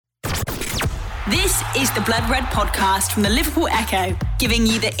This is the Blood Red podcast from the Liverpool Echo, giving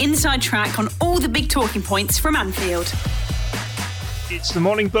you the inside track on all the big talking points from Anfield. It's the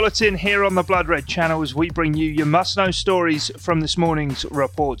morning bulletin here on the Blood Red channel as we bring you your must-know stories from this morning's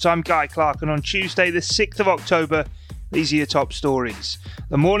reports. I'm Guy Clark, and on Tuesday the 6th of October, these are your top stories.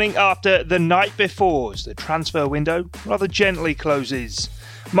 The morning after the night before, as the transfer window rather gently closes.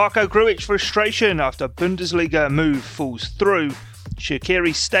 Marco Grujić frustration after Bundesliga move falls through.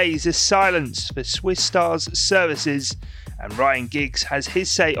 Shaqiri stays as silenced for Swiss Star's services, and Ryan Giggs has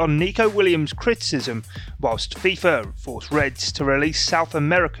his say on Nico Williams' criticism, whilst FIFA forced Reds to release South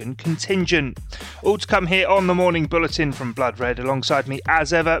American contingent. All to come here on the morning bulletin from Blood Red, alongside me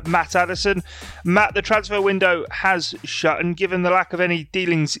as ever, Matt Addison. Matt, the transfer window has shut, and given the lack of any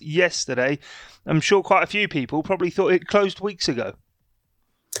dealings yesterday, I'm sure quite a few people probably thought it closed weeks ago.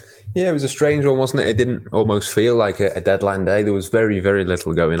 Yeah, it was a strange one, wasn't it? It didn't almost feel like a deadline day. There was very, very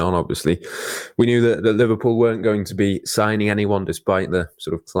little going on, obviously. We knew that Liverpool weren't going to be signing anyone despite the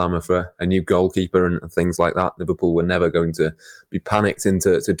sort of clamour for a new goalkeeper and things like that. Liverpool were never going to be panicked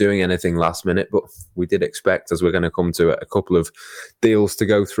into doing anything last minute, but we did expect, as we're going to come to, a couple of deals to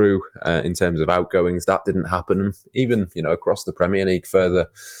go through in terms of outgoings. That didn't happen. And even, across the Premier League further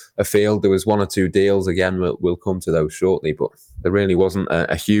afield, there was one or two deals. Again, we'll come to those shortly, but there really wasn't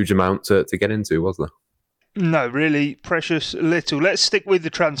a huge amount to get into, was there? No, really precious little. Let's stick with the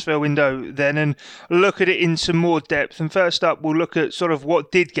transfer window then and look at it in some more depth. And first up, we'll look at sort of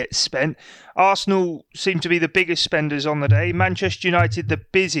what did get spent. Arsenal seemed to be the biggest spenders on the day, Manchester United the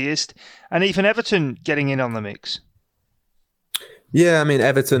busiest, and even Everton getting in on the mix. Yeah, I mean,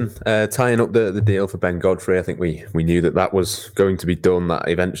 Everton tying up the deal for Ben Godfrey. I think we knew that was going to be done. That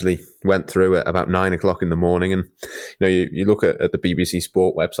eventually went through at about 9 o'clock in the morning. And, you look at the BBC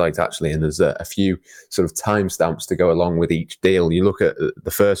Sport website, actually, and there's a few sort of timestamps to go along with each deal. You look at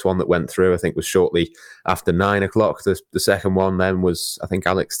the first one that went through, I think was shortly after 9 o'clock. The second one then was, I think,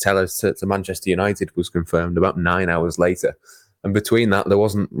 Alex Telles to Manchester United was confirmed about 9 hours later. And between that, there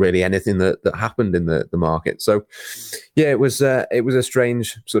wasn't really anything that happened in the market. So, yeah, it was a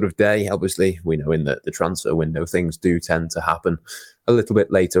strange sort of day. Obviously, we know in the transfer window, things do tend to happen a little bit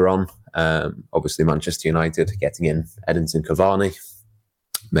later on. Obviously, Manchester United getting in Edinson Cavani.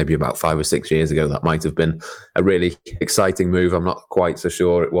 Maybe about 5 or 6 years ago, that might have been a really exciting move. I'm not quite so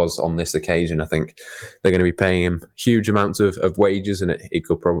sure it was on this occasion. I think they're going to be paying him huge amounts of wages, and it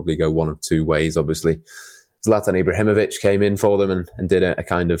could probably go one of two ways, obviously. Zlatan Ibrahimovic came in for them and did a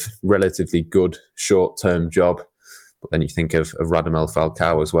kind of relatively good short-term job. But then you think of Radamel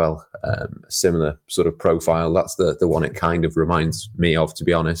Falcao as well, a similar sort of profile. That's the one it kind of reminds me of, to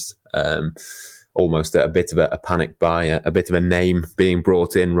be honest. Almost a bit of a panic buy, a bit of a name being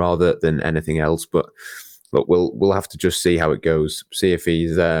brought in rather than anything else. But look, we'll have to just see how it goes, see if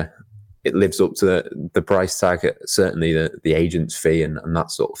it lives up to the price tag, certainly the agent's fee and that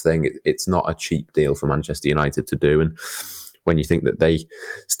sort of thing. It's not a cheap deal for Manchester United to do. And when you think that they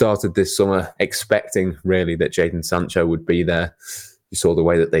started this summer expecting really that Jadon Sancho would be there, you saw the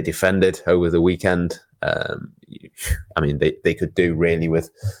way that they defended over the weekend. I mean, they could do really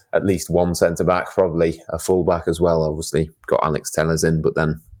with at least one centre-back, probably a full-back as well. Obviously, got Alex Telles in, but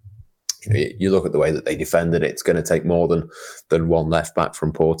then you look at the way that they defended, it's going to take more than one left back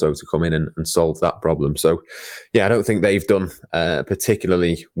from Porto to come in and solve that problem. So, yeah, I don't think they've done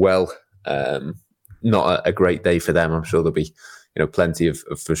particularly well. Not a great day for them. I'm sure there'll be plenty of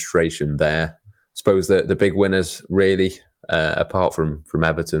frustration there. I suppose the big winners really, apart from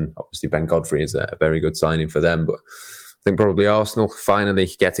Everton, obviously Ben Godfrey is a very good signing for them, but I think probably Arsenal finally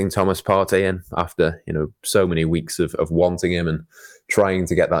getting Thomas Partey in after so many weeks of wanting him and trying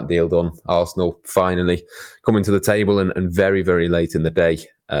to get that deal done. Arsenal finally coming to the table and very, very late in the day,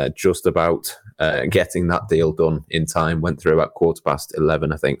 just about getting that deal done in time. Went through about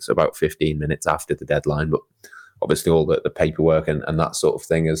 11:15, I think, so about 15 minutes after the deadline. But obviously all the paperwork and that sort of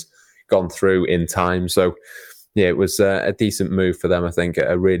thing has gone through in time. So, yeah, it was a decent move for them, I think,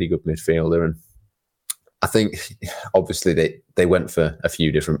 a really good midfielder. And I think, obviously, they went for a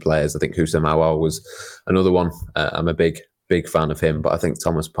few different players. I think Houssem Aouar was another one. I'm a big fan of him, but I think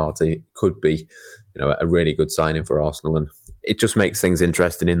Thomas Partey could be, a really good signing for Arsenal. And it just makes things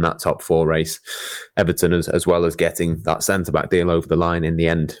interesting in that top four race. Everton, as well as getting that centre-back deal over the line in the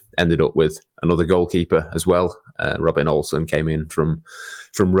end, ended up with another goalkeeper as well. Robin Olsen came in from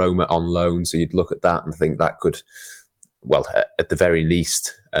Roma on loan. So you'd look at that and think that could, well, at the very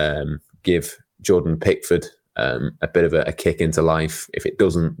least, give Jordan Pickford a bit of a kick into life. If it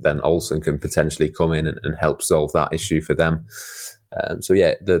doesn't, then Olsen can potentially come in and help solve that issue for them. So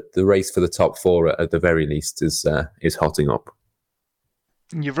yeah, the race for the top four at the very least is hotting up.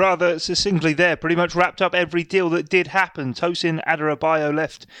 You've rather succinctly there pretty much wrapped up every deal that did happen. Tosin Adarabioyo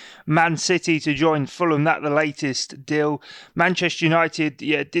left Man City to join Fulham. That the latest deal. Manchester United,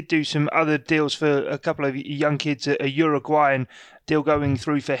 did do some other deals for a couple of young kids. A Uruguayan deal going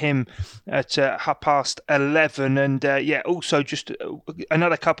through for him at 11:30. And also just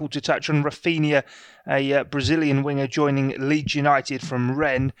another couple to touch on. Rafinha, a Brazilian winger, joining Leeds United from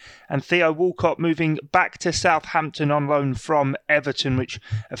Rennes, and Theo Walcott moving back to Southampton on loan from Everton, which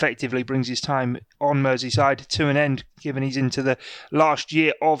effectively brings his time on Merseyside to an end, given he's into the last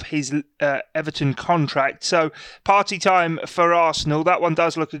year of his Everton contract. So party time for Arsenal. That one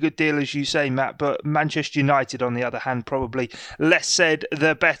does look a good deal, as you say, Matt, but Manchester United, on the other hand, probably less said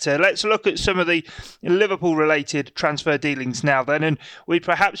the better. Let's look at some of the Liverpool-related transfer dealings now then, and we'd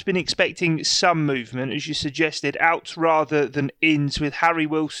perhaps been expecting some movement, as you suggested, outs rather than ins, with Harry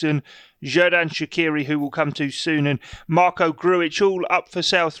Wilson, Xherdan Shaqiri, who we'll come to soon, and Marko Grujic all up for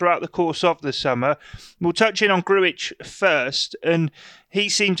sale throughout the course of the summer. We'll touch in on Grujic first, and he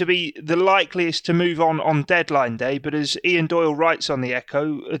seemed to be the likeliest to move on deadline day, but as Ian Doyle writes on the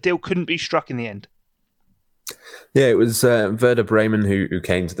Echo, a deal couldn't be struck in the end. Yeah, it was Werder Bremen who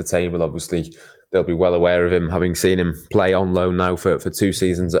came to the table. Obviously, they'll be well aware of him, having seen him play on loan now for 2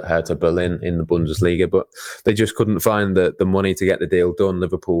 seasons at Hertha Berlin in the Bundesliga. But they just couldn't find the money to get the deal done.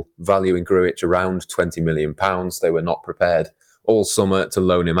 Liverpool valuing Grujic around £20 million. They were not prepared all summer to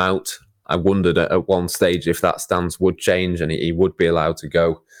loan him out. I wondered at one stage if that stance would change and he would be allowed to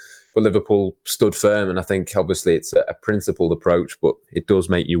go. But Liverpool stood firm, and I think obviously it's a principled approach, but it does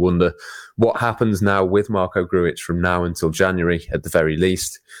make you wonder what happens now with Marko Grujic from now until January at the very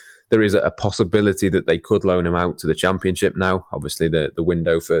least. There is a possibility that they could loan him out to the Championship now. Obviously, the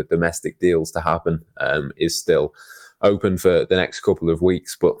window for domestic deals to happen is still open for the next couple of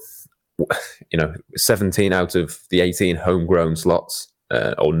weeks. But, 17 out of the 18 homegrown slots,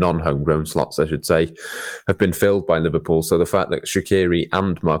 or non-homegrown slots, I should say, have been filled by Liverpool. So the fact that Shaqiri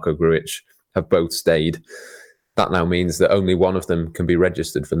and Marko Grujic have both stayed, that now means that only one of them can be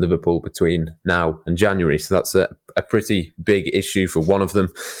registered for Liverpool between now and January. So that's a pretty big issue for one of them.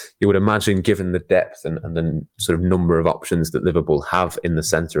 You would imagine, given the depth and the sort of number of options that Liverpool have in the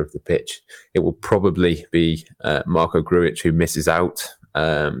centre of the pitch, it will probably be Marko Grujic who misses out.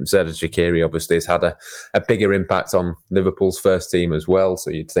 Xherdan Shaqiri obviously has had a bigger impact on Liverpool's first team as well.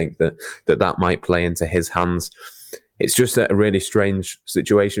 So you'd think that might play into his hands. It's just a really strange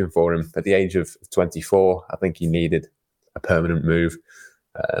situation for him. At the age of 24, I think he needed a permanent move.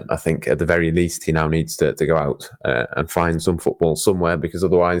 I think at the very least, he now needs to go out and find some football somewhere, because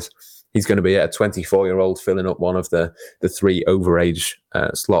otherwise he's going to be a 24-year-old filling up one of the 3 overage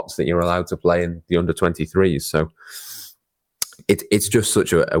slots that you're allowed to play in the under-23s. So it's just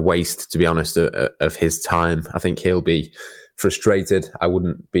such a waste, to be honest, of his time. I think he'll be frustrated. I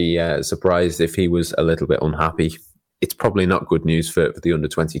wouldn't be surprised if he was a little bit unhappy. It's probably not good news for the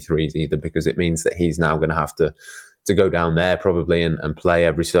under-23s either, because it means that he's now going to have to go down there probably and play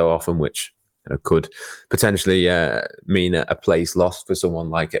every so often, which could potentially mean a place lost for someone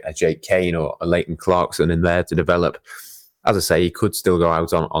like a Jake Kane or a Leighton Clarkson in there to develop. As I say, he could still go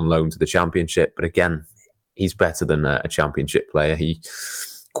out on loan to the Championship, but again, he's better than a Championship player. He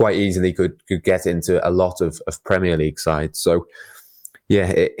quite easily could get into a lot of Premier League sides. So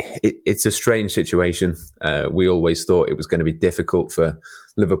yeah, it's a strange situation. We always thought it was going to be difficult for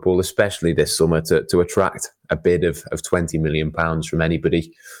Liverpool, especially this summer, to attract a bid of £20 million from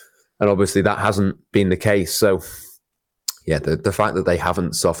anybody. And obviously that hasn't been the case. So yeah, the fact that they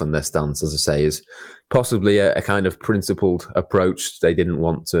haven't softened their stance, as I say, is possibly a kind of principled approach. They didn't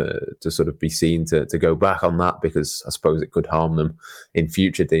want to sort of be seen to go back on that, because I suppose it could harm them in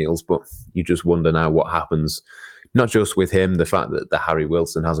future deals. But you just wonder now what happens, not just with him, the fact that the Harry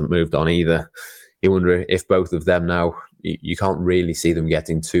Wilson hasn't moved on either. You wonder if both of them now, you can't really see them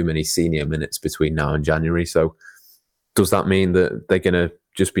getting too many senior minutes between now and January. So does that mean that they're going to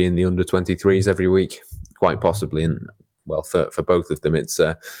just be in the under-23s every week? Quite possibly. And well, for both of them, it's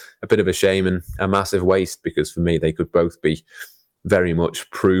a bit of a shame and a massive waste, because for me, they could both be very much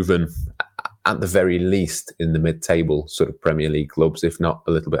proven, at the very least, in the mid-table sort of Premier League clubs, if not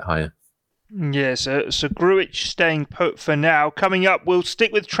a little bit higher. Yes, so Grujic staying put for now. Coming up, we'll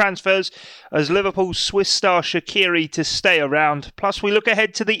stick with transfers as Liverpool's Swiss star Shaqiri to stay around. Plus, we look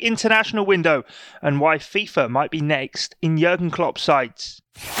ahead to the international window and why FIFA might be next in Jurgen Klopp's sides.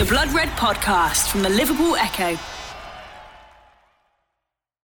 The Blood Red Podcast from the Liverpool Echo.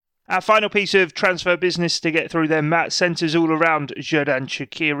 Our final piece of transfer business to get through then, Matt, centres all around Xherdan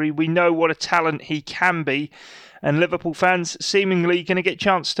Shaqiri. We know what a talent he can be. and Liverpool fans seemingly going to get a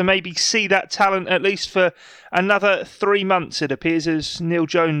chance to maybe see that talent at least for another 3 months, it appears, as Neil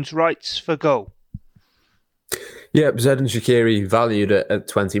Jones writes for Goal. Yeah, Xherdan Shaqiri valued at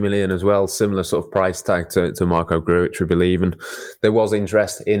 20 million as well, similar sort of price tag to Marko Grujic, we believe, and there was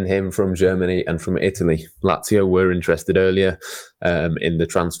interest in him from Germany and from Italy. Lazio were interested earlier in the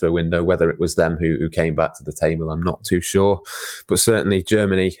transfer window. Whether it was them who came back to the table, I'm not too sure, but certainly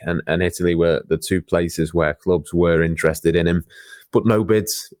Germany and Italy were the two places where clubs were interested in him. But no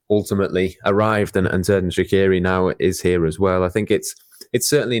bids ultimately arrived, and Xherdan Shaqiri now is here as well. I think it's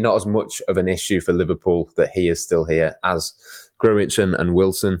certainly not as much of an issue for Liverpool that he is still here as Grujic and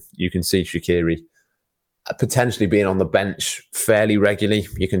Wilson. You can see Shaqiri potentially being on the bench fairly regularly.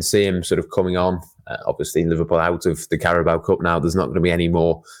 You can see him sort of coming on. Obviously, Liverpool out of the Carabao Cup now. There's not going to be any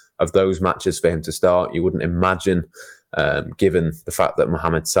more of those matches for him to start. You wouldn't imagine, given the fact that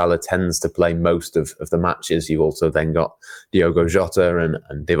Mohamed Salah tends to play most of the matches. You've also then got Diogo Jota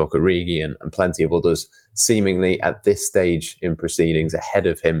and Divock Origi and plenty of others seemingly at this stage in proceedings ahead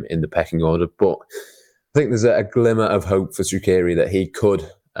of him in the pecking order. But I think there's a glimmer of hope for Shaqiri that he could,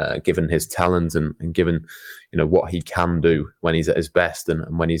 given his talent and given what he can do when he's at his best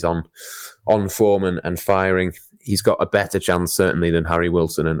and when he's on form and firing, he's got a better chance certainly than Harry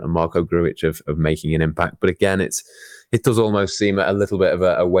Wilson and Marko Grujic of making an impact. But again, it does almost seem a little bit of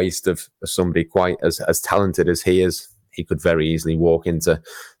a waste of somebody quite as talented as he is. He could very easily walk into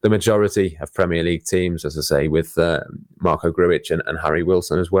the majority of Premier League teams, as I say, with Marko Grujic and Harry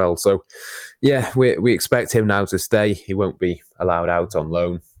Wilson as well. So, yeah, we expect him now to stay. He won't be allowed out on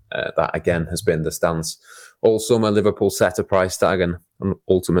loan. That, again, has been the stance all summer. Liverpool set a price tag and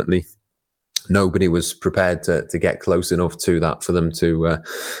ultimately nobody was prepared to get close enough to that for them to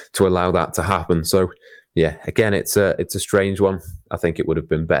allow that to happen. So, yeah, again, it's a strange one. I think it would have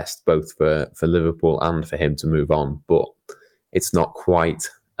been best both for Liverpool and for him to move on, but it's not quite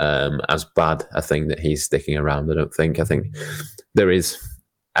as bad a thing that he's sticking around, I don't think. I think there is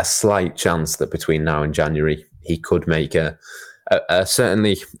a slight chance that between now and January he could make a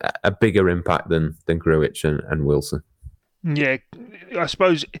certainly a bigger impact than Grujic and Wilson. Yeah, I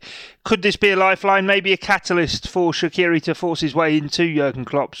suppose, could this be a lifeline, maybe a catalyst for Shaqiri to force his way into Jurgen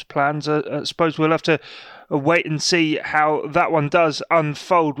Klopp's plans? I suppose we'll have to wait and see how that one does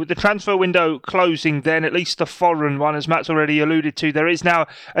unfold. With the transfer window closing then, at least the foreign one, as Matt's already alluded to, there is now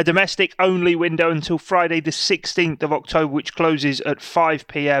a domestic-only window until Friday the 16th of October, which closes at 5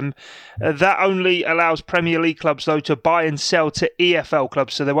 p.m. That only allows Premier League clubs, though, to buy and sell to EFL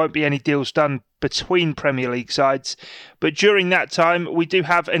clubs, so there won't be any deals done between Premier League sides. But during that time, we do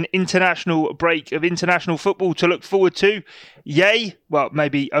have an international break of international football to look forward to. Yay! Well,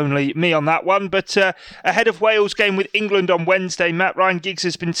 maybe only me on that one, but ahead of Wales' game with England on Wednesday, Matt, Ryan Giggs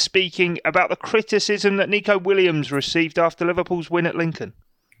has been speaking about the criticism that Nico Williams received after Liverpool's win at Lincoln.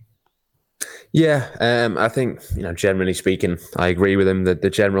 Yeah, I think, generally speaking, I agree with him that the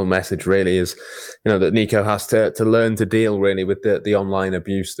general message really is, that Nico has to learn to deal really with the online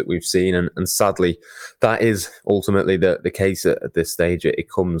abuse that we've seen. And sadly, that is ultimately the case at this stage.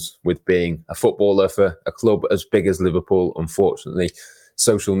 It comes with being a footballer for a club as big as Liverpool. Unfortunately,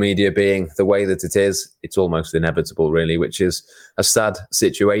 social media being the way that it is, it's almost inevitable really, which is a sad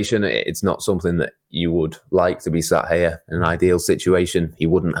situation. It's not something that you would like to be sat here in an ideal situation. You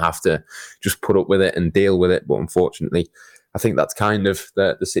wouldn't have to just put up with it and deal with it. But unfortunately, I think that's kind of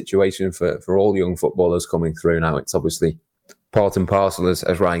the situation for all young footballers coming through now. It's obviously part and parcel, as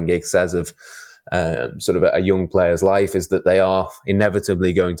Ryan Giggs says, of sort of a young player's life, is that they are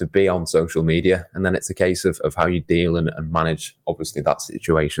inevitably going to be on social media, and then it's a case of how you deal and manage obviously that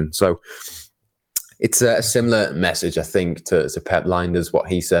situation. So it's a similar message, I think, to Pep Lijnders, what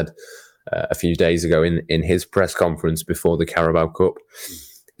he said a few days ago in his press conference before the Carabao Cup.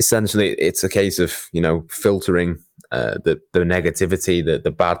 Essentially, it's a case of filtering the negativity,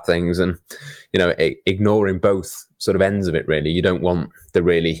 the bad things, and ignoring both sort of ends of it. Really, you don't want the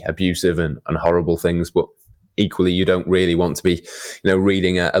really abusive and horrible things, but equally, you don't really want to be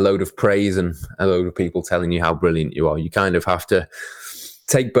reading a load of praise and a load of people telling you how brilliant you are. You kind of have to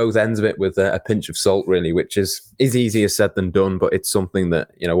take both ends of it with a pinch of salt, really, which is easier said than done. But it's something that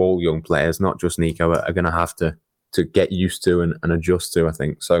all young players, not just Nico, are going to have to get used to and adjust to, I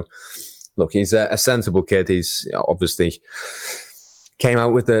think. So, look, he's a sensible kid. He's obviously came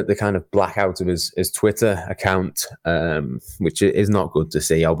out with the kind of blackout of his Twitter account, which is not good to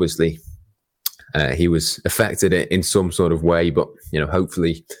see. Obviously, he was affected in some sort of way, but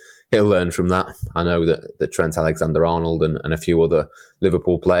hopefully he'll learn from that. I know that Trent Alexander-Arnold and a few other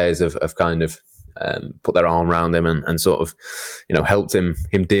Liverpool players have kind of put their arm around him and sort of helped him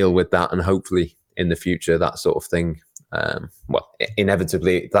deal with that, and hopefully in the future, that sort of thing,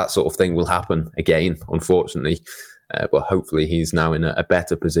 inevitably that sort of thing will happen again, unfortunately. But hopefully he's now in a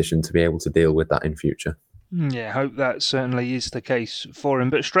better position to be able to deal with that in future. Yeah, I hope that certainly is the case for him.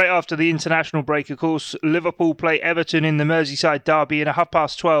 But straight after the international break, of course, Liverpool play Everton in the Merseyside derby in a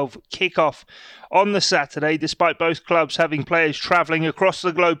 12:30 kick-off on the Saturday, despite both clubs having players travelling across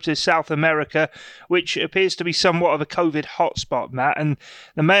the globe to South America, which appears to be somewhat of a COVID hotspot, Matt. And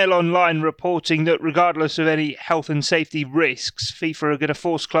the Mail Online reporting that regardless of any health and safety risks, FIFA are going to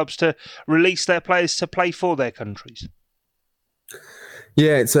force clubs to release their players to play for their countries.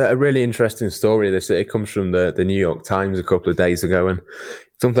 Yeah, it's a really interesting story. It comes from the New York Times a couple of days ago, and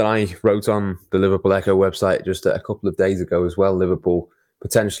something I wrote on the Liverpool Echo website just a couple of days ago as well. Liverpool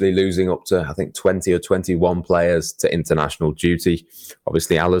potentially losing up to, I think, 20 or 21 players to international duty.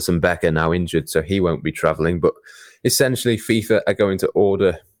 Obviously, Alisson Becker now injured, so he won't be travelling. But essentially, FIFA are going to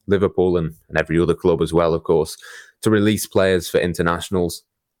order Liverpool and every other club as well, of course, to release players for internationals.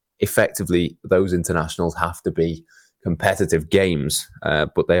 Effectively, those internationals have to be competitive games,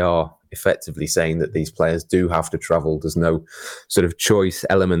 but they are effectively saying that these players do have to travel. There's no sort of choice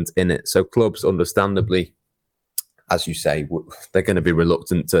element in it. So clubs, understandably, as you say, they're going to be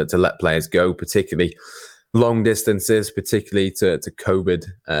reluctant to let players go, particularly long distances, particularly to COVID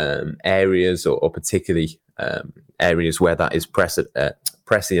areas or particularly areas where that is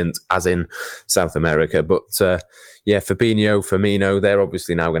prescient, as in South America. But Fabinho, Firmino, they're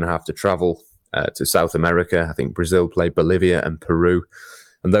obviously now going to have to travel to South America. I think Brazil play Bolivia and Peru.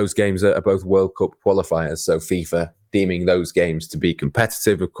 And those games are both World Cup qualifiers. So FIFA deeming those games to be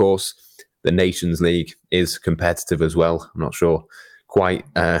competitive, of course. The Nations League is competitive as well. I'm not sure quite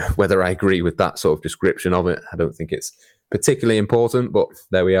whether I agree with that sort of description of it. I don't think it's particularly important, but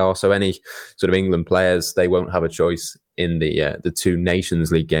there we are. So any sort of England players, they won't have a choice in the two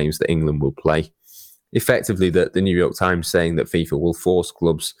Nations League games that England will play. Effectively, the New York Times saying that FIFA will force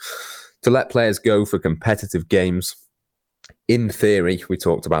clubs to let players go for competitive games. In theory, we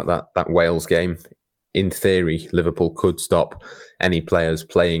talked about that Wales game. In theory, Liverpool could stop any players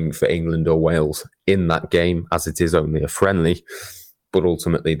playing for England or Wales in that game, as it is only a friendly. But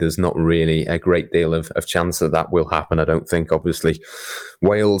ultimately, there's not really a great deal of chance that will happen, I don't think. Obviously,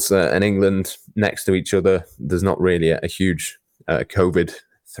 Wales and England next to each other, there's not really a huge COVID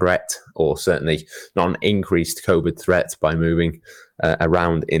threat, or certainly not an increased COVID threat by moving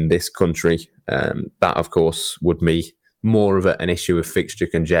around in this country. That, of course, would be more of an issue of fixture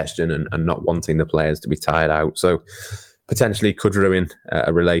congestion and not wanting the players to be tired out. So potentially could ruin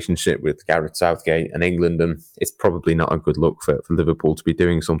a relationship with Gareth Southgate and England, and it's probably not a good look for Liverpool to be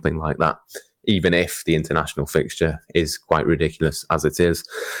doing something like that, even if the international fixture is quite ridiculous as it is.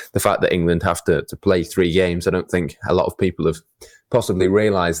 The fact that England have to play 3 games, I don't think a lot of people have possibly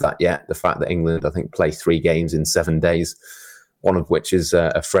realised that yet. The fact that England, I think, play 3 games in 7 days, one of which is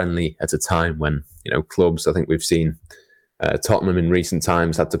a friendly at a time when, clubs, I think we've seen Tottenham in recent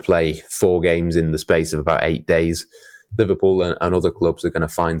times had to play 4 games in the space of about 8 days. Liverpool and other clubs are going to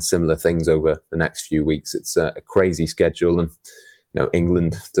find similar things over the next few weeks. It's a crazy schedule, and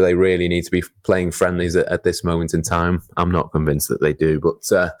England, do they really need to be playing friendlies at this moment in time? I'm not convinced that they do. But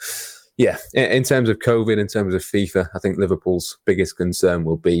in terms of COVID, in terms of FIFA, I think Liverpool's biggest concern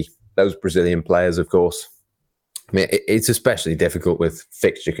will be those Brazilian players, of course. I mean, it's especially difficult with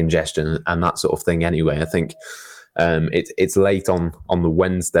fixture congestion and that sort of thing anyway. I think it's late on the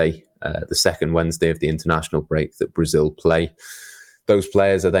Wednesday, the second Wednesday of the international break, that Brazil play. Those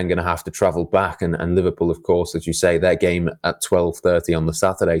players are then going to have to travel back, and Liverpool, of course, as you say, their game at 12:30 on the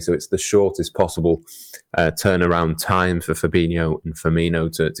Saturday, so it's the shortest possible turnaround time for Fabinho and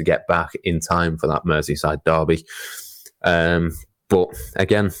Firmino to get back in time for that Merseyside derby. But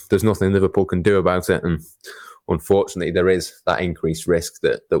again, there's nothing Liverpool can do about it, and unfortunately, there is that increased risk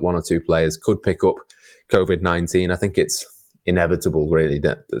that 1 or 2 players could pick up COVID-19. I think it's inevitable, really,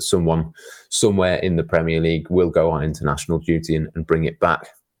 that someone somewhere in the Premier League will go on international duty and bring it back.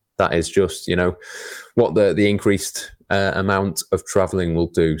 That is just, what the increased amount of travelling will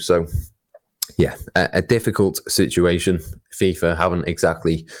do. So, a difficult situation. FIFA haven't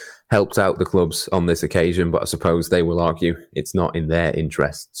exactly helped out the clubs on this occasion, but I suppose they will argue it's not in their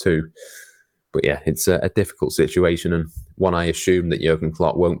interest too. But it's a difficult situation, and one I assume that Jurgen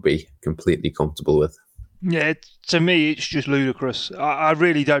Klopp won't be completely comfortable with. Yeah, to me, it's just ludicrous. I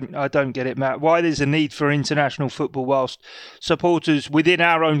really don't get it, Matt. Why there's a need for international football whilst supporters within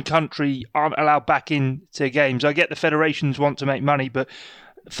our own country aren't allowed back into games. I get the federations want to make money, but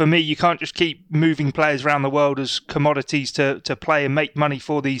for me, you can't just keep moving players around the world as commodities to play and make money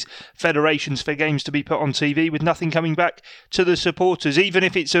for these federations for games to be put on TV with nothing coming back to the supporters. Even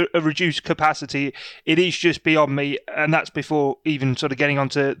if it's a reduced capacity, it is just beyond me, and that's before even sort of getting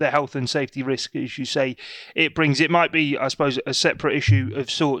onto the health and safety risk, as you say, it brings. It might be, I suppose, a separate issue of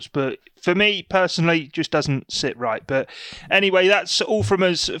sorts, but for me personally, just doesn't sit right. But anyway, that's all from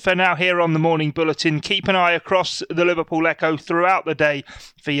us for now here on the Morning Bulletin. Keep an eye across the Liverpool Echo throughout the day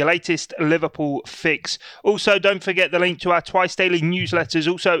for your latest Liverpool fix. Also, don't forget the link to our twice daily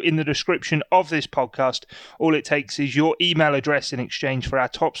newsletters, also in the description of this podcast. All it takes is your email address in exchange for our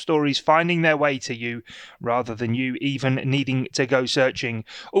top stories finding their way to you, rather than you even needing to go searching.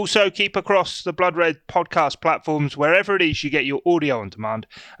 Also, keep across the Blood Red podcast platforms, wherever it is you get your audio on demand,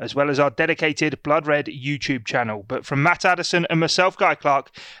 as well as our dedicated Blood Red YouTube channel. But from Matt Addison and myself, Guy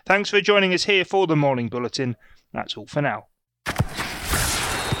Clark, thanks for joining us here for the Morning Bulletin. That's all for now.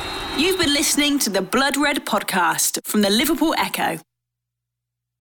 You've been listening to the Blood Red podcast from the Liverpool Echo.